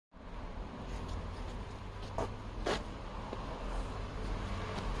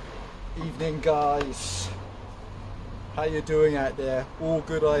Evening guys, how you doing out there? All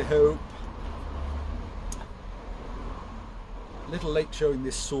good, I hope. A little late showing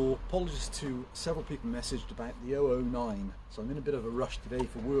this saw. Apologies to several people messaged about the 009, so I'm in a bit of a rush today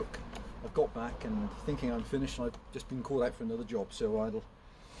for work. I've got back and thinking I'm finished, and I've just been called out for another job, so I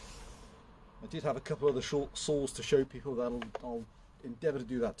did have a couple other short saws to show people. I'll endeavour to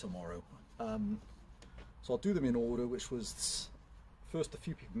do that tomorrow. So I'll do them in order, which was first a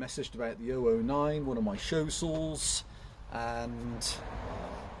few people messaged about the 009, one of my show saws, and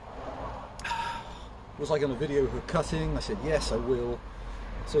was I going to video her cutting? I said yes, I will.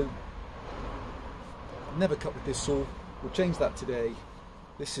 So I've never cut with this saw. We'll change that today.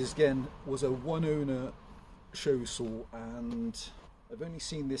 This is again was a one owner show saw, and I've only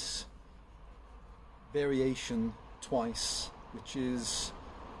seen this variation twice, which is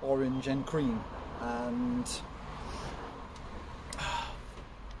orange and cream, and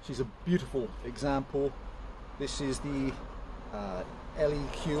she's a beautiful example. This is the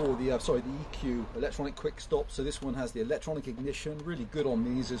LEQ, or the EQ, electronic quick stop. So this one has the electronic ignition, really good on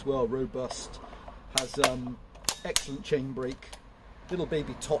these as well, robust, has excellent chain brake, little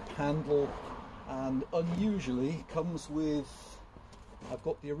baby top handle, and unusually comes with, I've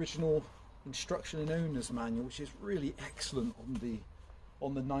got the original instruction and owner's manual, which is really excellent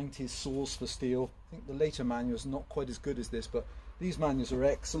on the 90s saws for Stihl. I think the later manuals are not quite as good as this, but these manuals are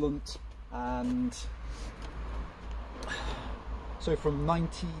excellent. And so from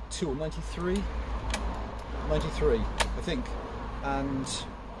 92 or 93 I think, and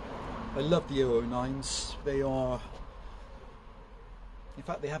I love the 009s. They are, in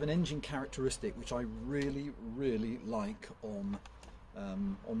fact, they have an engine characteristic which I really like on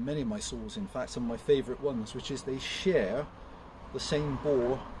many of my saws. In fact, some of my favourite ones, which is they share the same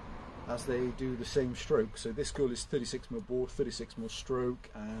bore as they do the same stroke. So this girl is 36mm bore, 36mm stroke,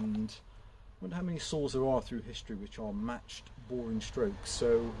 and I wonder how many saws there are through history which are matched bore and stroke.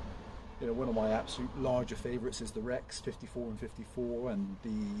 So, you know, one of my absolute larger favourites is the Rex 54 and 54, and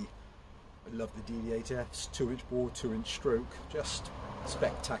I love the DD8Fs, 2-inch bore, 2-inch stroke, just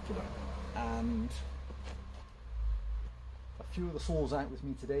spectacular. And a few of the saws out with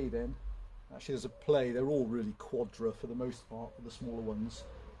me today then, actually as a play, they're all really quadra for the most part, for the smaller ones.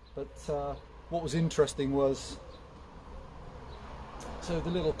 But what was interesting was, so the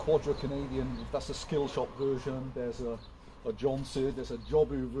little quadra Canadian, that's a skill shop version, there's a Johnson, there's a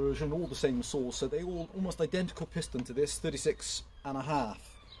Jobu version, all the same saws, so they all almost identical piston to this, 36.5.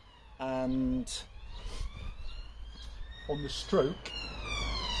 And on the stroke,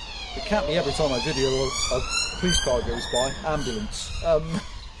 it can't be every time I video a police car goes by, ambulance.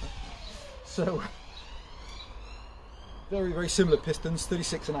 So very similar pistons,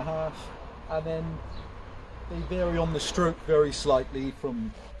 36.5, and then they vary on the stroke very slightly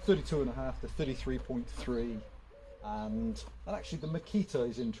from 32.5 to 33.3, and actually the Makita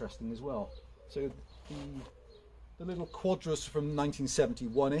is interesting as well. So the little quadras from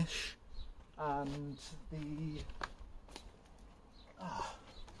 1971ish, and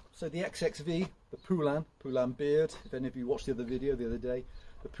so the XXV, the Poulan Beard, if any of you watched the other video the other day,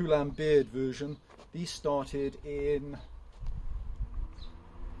 the Poulan Beard version, these started in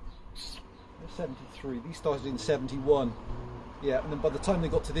 73, these started in 71, yeah, and then by the time they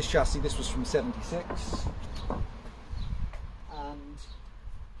got to this chassis, this was from 76, and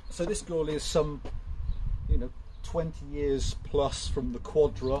so this girl is some, 20 years plus from the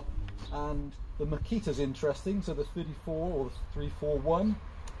Quadra. And the Makita's interesting, so the 34 or the 341,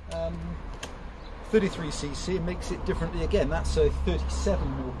 33cc, it makes it differently again. That's a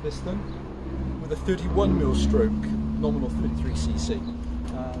 37mm piston with a 31mm stroke, nominal 33cc.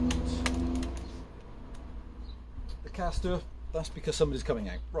 And the caster, that's because somebody's coming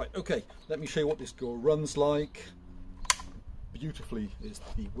out. Right, okay, let me show you what this girl runs like. Beautifully is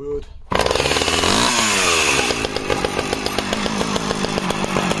the word.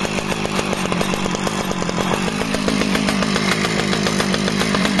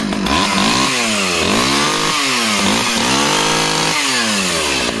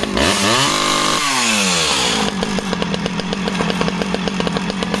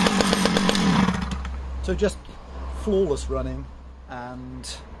 So just flawless running,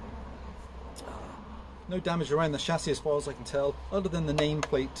 and no damage around the chassis as far as I can tell, other than the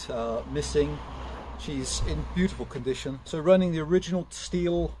nameplate missing. She's in beautiful condition. So running the original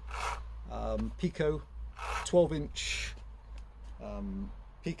Stihl Pico 12-inch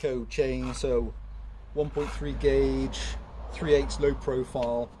Pico chain, so 1.3 gauge, 3/8 low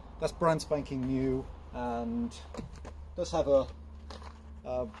profile. That's brand spanking new, and does have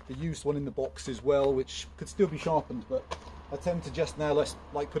the used one in the box as well, which could still be sharpened, but I tend to just now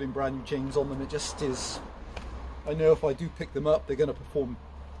like putting brand new chains on them. It just is, I know if I do pick them up, they're going to perform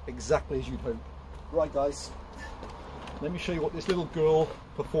exactly as you'd hope. Right guys, let me show you what this little girl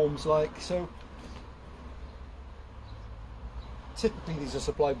performs like. So typically these are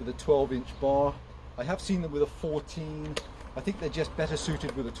supplied with a 12-inch bar. I have seen them with a 14. I think they're just better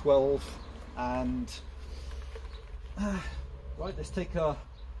suited with a 12. And right, let's take a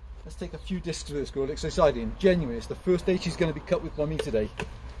few discs with this girl. It's exciting, genuine. It's the first day she's going to be cut with by me today.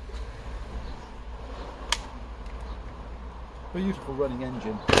 Beautiful running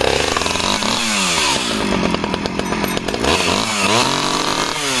engine.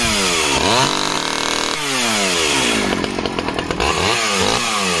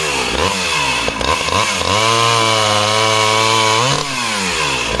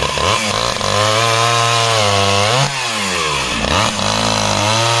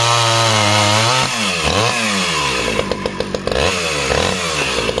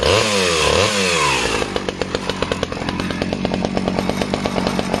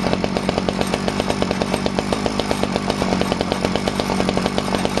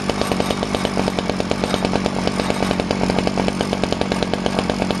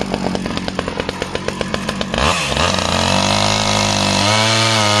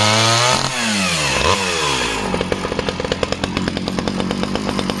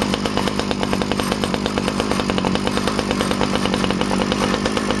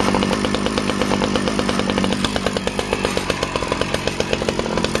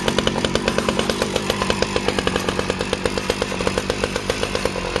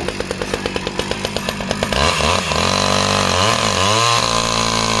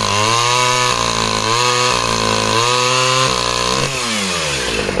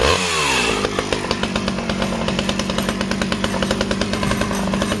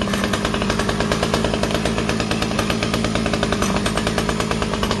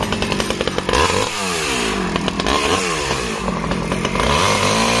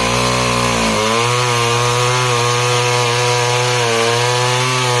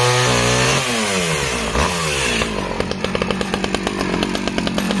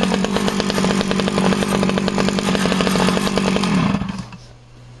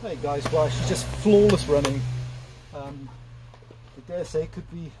 Guys, well, she's just flawless running. I dare say could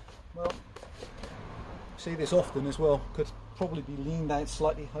be, well, I say this often as well, could probably be leaned out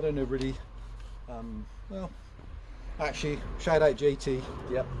slightly. I don't know really. Well, actually, shout out JT.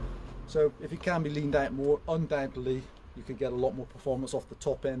 Yep. So if it can be leaned out more, undoubtedly you can get a lot more performance off the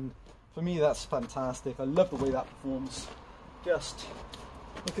top end. For me, that's fantastic. I love the way that performs. Just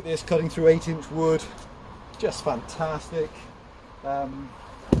look at this, cutting through 8-inch wood. Just fantastic.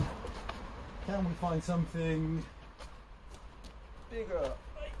 Can we find something bigger?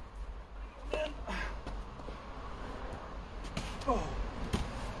 Oh,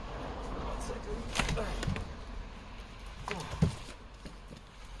 1 second.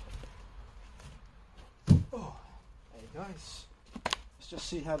 Oh, hey guys, let's just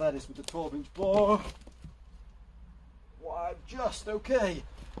see how that is with the 12-inch bar. Wow, just okay.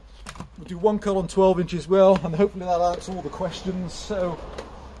 We'll do one cut on 12 inch as well, and hopefully that'll answer all the questions. So,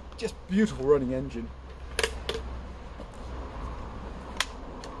 just beautiful running engine.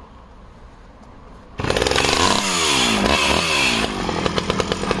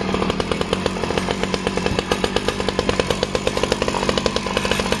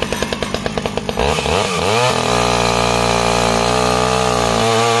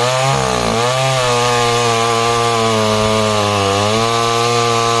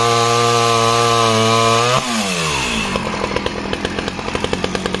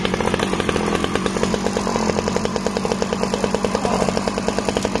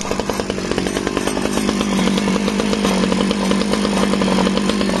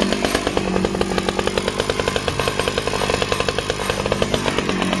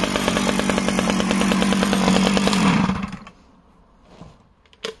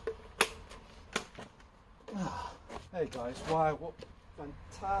 Hey guys, wow, what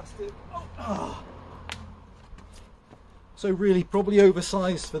fantastic. Oh. So really probably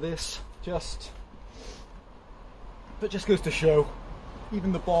oversized for this, but just goes to show,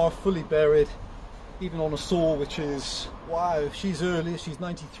 even the bar fully buried, even on a saw which is, wow, she's early, she's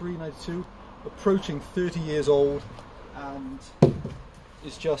 93, 92, approaching 30 years old, and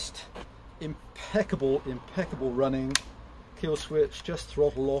is just impeccable running. Kill switch, just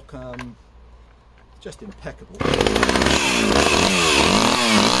throttle lock, just impeccable.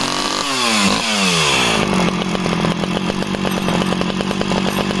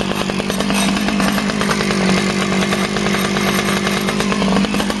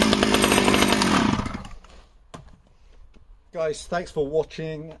 Guys, thanks for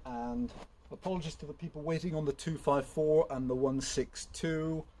watching, and apologies to the people waiting on the 254 and the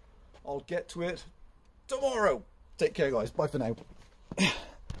 162. I'll get to it tomorrow. Take care, guys. Bye for now.